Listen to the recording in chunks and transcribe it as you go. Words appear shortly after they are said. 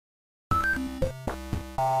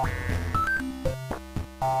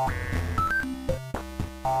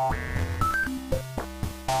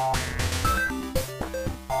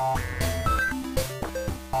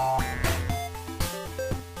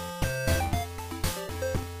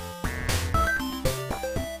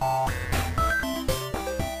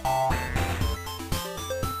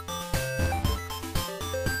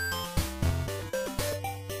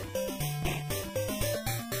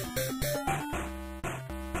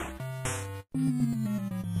You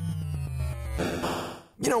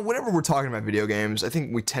know, whenever we're talking about video games, I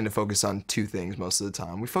think we tend to focus on two things most of the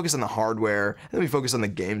time. We focus on the hardware, and then we focus on the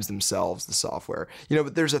games themselves, the software. You know,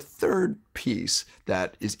 but there's a third piece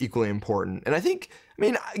that is equally important. And I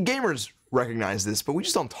mean, gamers recognize this, but we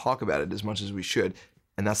just don't talk about it as much as we should,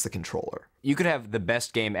 and that's the controller. You could have the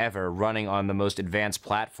best game ever running on the most advanced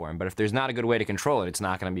platform, but if there's not a good way to control it, it's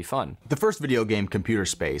not going to be fun. The first video game, Computer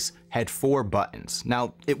Space, had 4 buttons.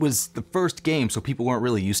 Now, it was the first game, so people weren't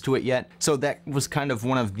really used to it yet, so that was kind of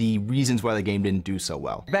one of the reasons why the game didn't do so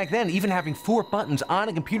well. Back then, even having 4 buttons on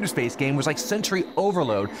a Computer Space game was like sensory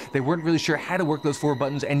overload. They weren't really sure how to work those 4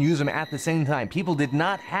 buttons and use them at the same time. People did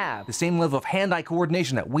not have the same level of hand-eye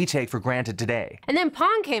coordination that we take for granted today. And then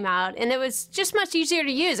Pong came out, and it was just much easier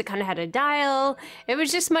to use. It kind of had a dial. It was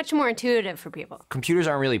just much more intuitive for people. Computers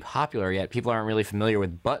aren't really popular yet. People aren't really familiar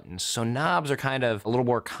with buttons, so knobs are kind of a little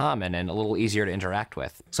more common and a little easier to interact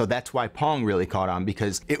with. So that's why Pong really caught on,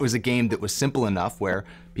 because it was a game that was simple enough where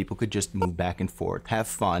people could just move back and forth, have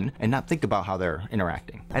fun, and not think about how they're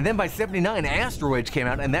interacting. And then by '79, Asteroids came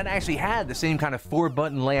out, and that actually had the same kind of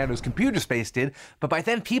 4-button layout as Computer Space did, but by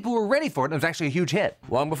then people were ready for it, and it was actually a huge hit.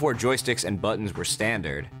 Long before joysticks and buttons were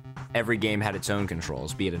standard, every game had its own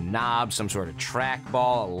controls, be it a knob, some sort of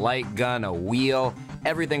trackball, a light gun, a wheel.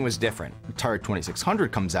 Everything was different. Atari 2600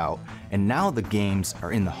 comes out, and now the games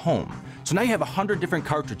are in the home. So now you have 100 different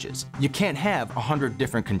cartridges. You can't have 100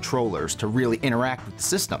 different controllers to really interact with the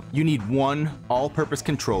system. You need one all-purpose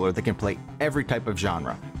controller that can play every type of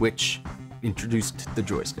genre, which introduced the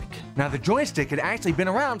joystick. Now, the joystick had actually been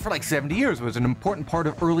around for like 70 years. It was an important part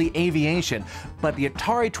of early aviation, but the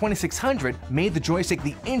Atari 2600 made the joystick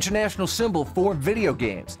the international symbol for video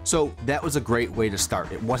games. So that was a great way to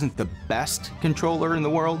start. It wasn't the best controller in the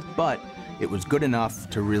world, but it was good enough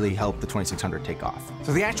to really help the 2600 take off.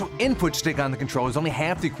 So the actual input stick on the controller is only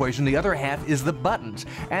half the equation, the other half is the buttons.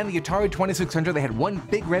 And the Atari 2600, they had one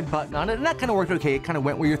big red button on it, and that kind of worked okay. It kind of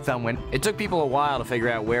went where your thumb went. It took people a while to figure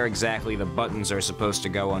out where exactly the buttons are supposed to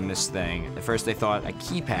go on this thing. At first they thought a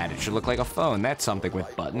keypad, it should look like a phone. That's something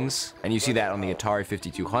with buttons. And you see that on the Atari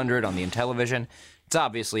 5200, on the Intellivision. It's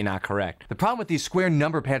obviously not correct. The problem with these square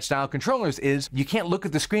number pad style controllers is you can't look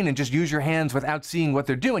at the screen and just use your hands without seeing what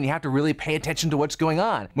they're doing. You have to really pay attention to what's going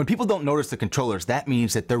on. When people don't notice the controllers, that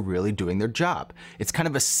means that they're really doing their job. It's kind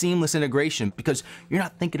of a seamless integration because you're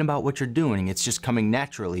not thinking about what you're doing. It's just coming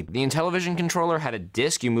naturally. The Intellivision controller had a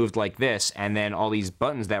disc you moved like this, and then all these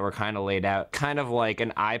buttons that were kind of laid out, kind of like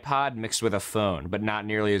an iPod mixed with a phone, but not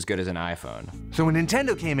nearly as good as an iPhone. So when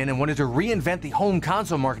Nintendo came in and wanted to reinvent the home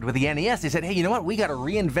console market with the NES, they said, hey, you know what? We got to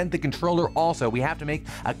reinvent the controller also. We have to make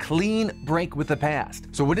a clean break with the past.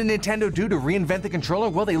 So what did Nintendo do to reinvent the controller?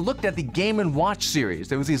 Well, they looked at the Game & Watch series.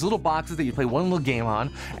 There was these little boxes that you play one little game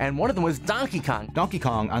on, and one of them was Donkey Kong. Donkey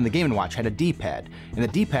Kong on the Game & Watch had a D-pad, and the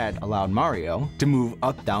D-pad allowed Mario to move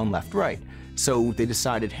up, down, left, right. So they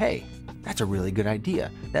decided, hey, that's a really good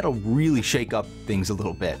idea. That'll really shake up things a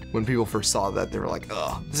little bit. When people first saw that, they were like,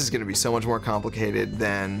 ugh, this is gonna be so much more complicated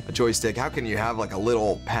than a joystick. How can you have like a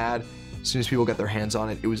little pad? As soon as people got their hands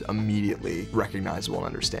on it, it was immediately recognizable and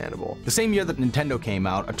understandable. The same year that Nintendo came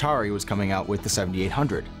out, Atari was coming out with the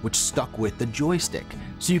 7800, which stuck with the joystick.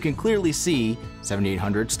 So you can clearly see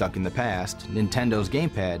 7800 stuck in the past, Nintendo's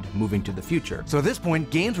gamepad moving to the future. So at this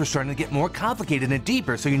point, games were starting to get more complicated and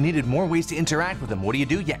deeper, so you needed more ways to interact with them. What do?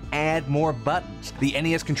 You add more buttons. The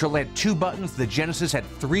NES controller had 2 buttons, the Genesis had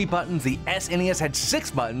 3 buttons, the SNES had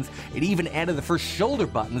 6 buttons. It even added the first shoulder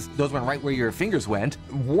buttons. Those went right where your fingers went.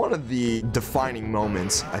 One of the defining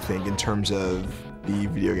moments, I think, in terms of the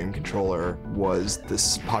video game controller was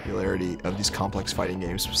this popularity of these complex fighting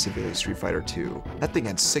games, specifically Street Fighter II. That thing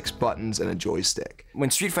had 6 buttons and a joystick.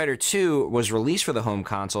 When Street Fighter II was released for the home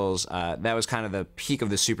consoles, that was kind of the peak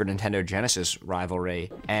of the Super Nintendo Genesis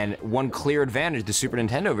rivalry. And one clear advantage the Super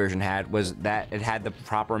Nintendo version had was that it had the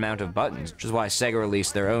proper amount of buttons, which is why Sega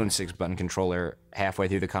released their own 6-button controller halfway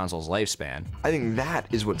through the console's lifespan. I think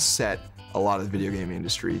that is what set a lot of the video game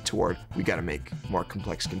industry toward, we gotta make more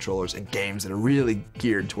complex controllers and games that are really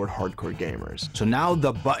geared toward hardcore gamers. So now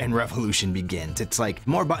the button revolution begins. It's like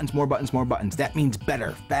more buttons, more buttons, more buttons. That means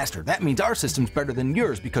better, faster. That means our system's better than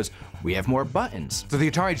yours because we have more buttons. So the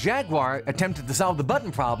Atari Jaguar attempted to solve the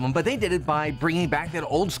button problem, but they did it by bringing back that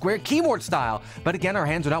old square keyboard style. But again, our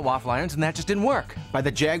hands are not waffle irons, and that just didn't work. By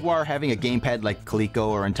the Jaguar having a gamepad like Coleco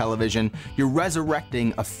or Intellivision, you're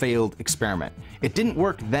resurrecting a failed experiment. It didn't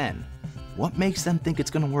work then. what makes them think it's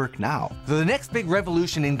gonna work now? So the next big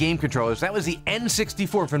revolution in game controllers, that was the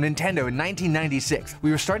N64 from Nintendo in 1996. We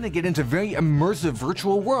were starting to get into very immersive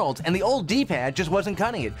virtual worlds, and the old D-pad just wasn't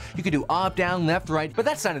cutting it. You could do up, down, left, right, but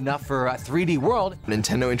that's not enough for a 3D world.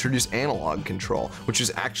 Nintendo introduced analog control, which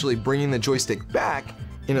is actually bringing the joystick back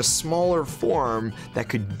in a smaller form that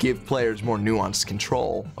could give players more nuanced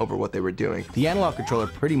control over what they were doing. The analog controller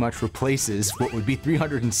pretty much replaces what would be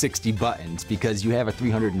 360 buttons because you have a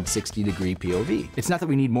 360-degree POV. It's not that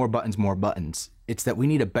we need more buttons. It's that we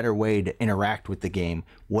need a better way to interact with the game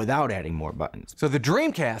without adding more buttons. So the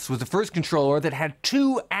Dreamcast was the first controller that had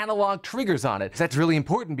 2 analog triggers on it. That's really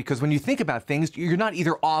important because when you think about things, you're not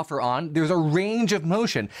either off or on. There's a range of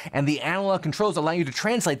motion, and the analog controls allow you to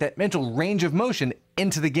translate that mental range of motion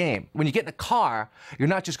into the game. When you get in a car, you're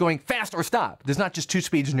not just going fast or stop. There's not just 2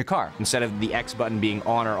 speeds in your car. Instead of the X button being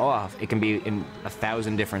on or off, it can be in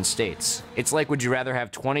 1,000 different states. It's like, would you rather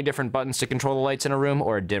have 20 different buttons to control the lights in a room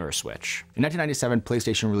or a dimmer switch? In 1997,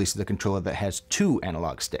 PlayStation releases a controller that has 2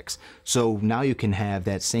 analog sticks. So now you can have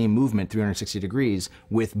that same movement 360 degrees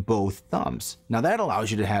with both thumbs. Now that allows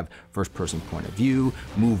you to have first-person point of view,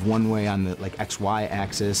 move one way on the XY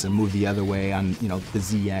axis and move the other way on the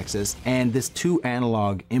Z axis. And this 2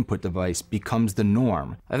 analog input device becomes the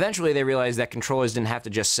norm. Eventually they realized that controllers didn't have to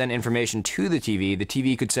just send information to the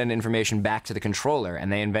TV could send information back to the controller,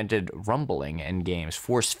 and they invented rumbling in games,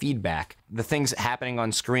 force feedback. The things happening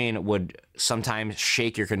on screen would sometimes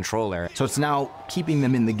shake your controller. So it's now keeping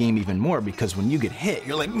them in the game even more because when you get hit,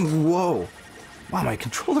 you're like, whoa. Wow, my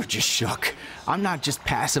controller just shook. I'm not just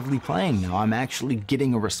passively playing now, I'm actually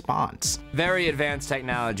getting a response. Very advanced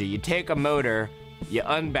technology. You take a motor, you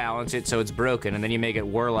unbalance it so it's broken, and then you make it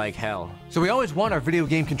whir like hell. So we always want our video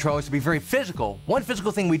game controllers to be very physical. One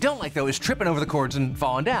physical thing we don't like, though, is tripping over the cords and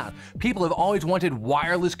falling down. People have always wanted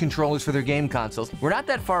wireless controllers for their game consoles. We're not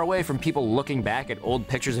that far away from people looking back at old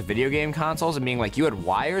pictures of video game consoles and being like, you had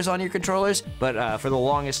wires on your controllers? But for the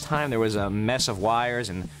longest time, there was a mess of wires,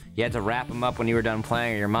 and you had to wrap them up when you were done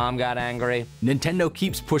playing or your mom got angry. Nintendo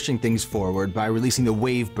keeps pushing things forward by releasing the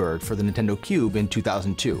Wavebird for the Nintendo Cube in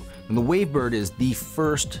 2002. And the Wavebird is the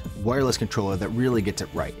first wireless controller that really gets it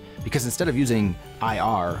right, because instead of using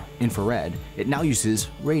IR, infrared, it now uses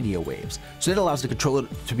radio waves. So it allows the controller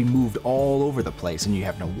to be moved all over the place, and you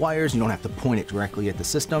have no wires, you don't have to point it directly at the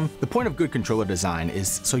system. The point of good controller design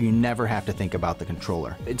is so you never have to think about the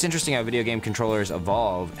controller. It's interesting how video game controllers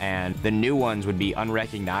evolve, and the new ones would be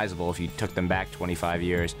unrecognizable if you took them back 25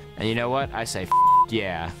 years. And you know what? I say,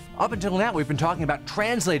 yeah. Up until now, we've been talking about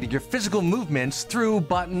translating your physical movements through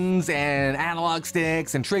buttons and analog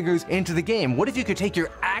sticks and triggers into the game. What if you could take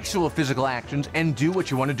your actual physical actions and do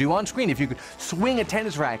what you want to do on screen? If you could swing a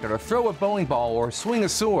tennis racket or throw a bowling ball or swing a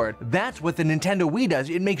sword, that's what the Nintendo Wii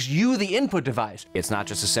does. It makes you the input device. It's not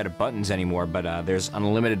just a set of buttons anymore, but there's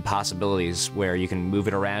unlimited possibilities where you can move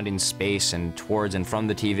it around in space and towards and from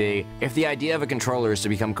the TV. If the idea of a controller is to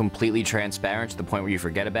become completely transparent to the point where you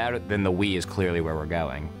forget about it, then the Wii is clearly where we're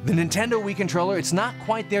going. The Nintendo Wii controller, it's not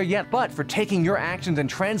quite there yet, but for taking your actions and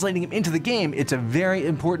translating them into the game, it's a very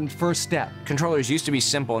important first step. Controllers used to be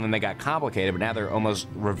simple and then they got complicated, but now they're almost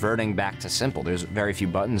reverting back to simple. There's very few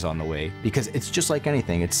buttons on the Wii. Because it's just like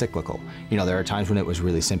anything, it's cyclical. There are times when it was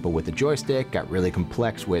really simple with the joystick, got really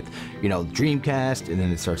complex with, Dreamcast, and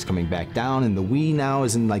then it starts coming back down, and the Wii now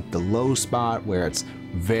is in the low spot where it's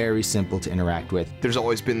very simple to interact with. There's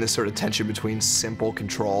always been this sort of tension between simple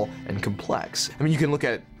control and complex. I mean, you can look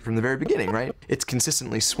at it from the very beginning, right? It's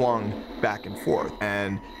consistently swung back and forth.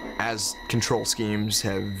 And as control schemes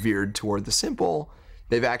have veered toward the simple,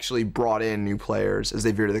 they've actually brought in new players. As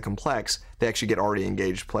they veer to the complex, they actually get already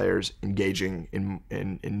engaged players engaging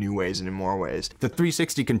in new ways and in more ways. The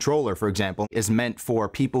 360 controller, for example, is meant for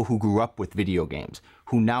people who grew up with video games,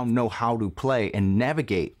 who now know how to play and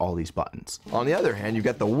navigate all these buttons. On the other hand, you've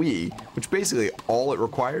got the Wii, which basically all it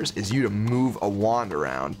requires is you to move a wand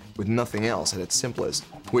around with nothing else at its simplest,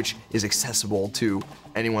 which is accessible to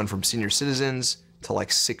anyone from senior citizens to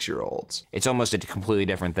 6-year-olds. It's almost a completely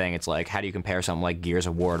different thing. It's like, how do you compare something like Gears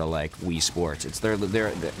of War to Wii Sports?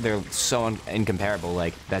 They're so incomparable.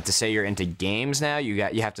 That to say you're into games now, you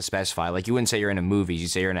have to specify. You wouldn't say you're into movies, you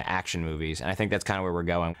say you're into action movies, and I think that's kind of where we're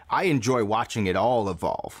going. I enjoy watching it all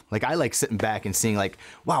evolve. I like sitting back and seeing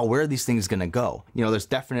wow, where are these things gonna go? There's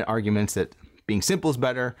definite arguments that being simple is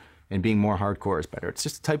better and being more hardcore is better. It's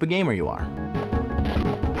just the type of gamer you are.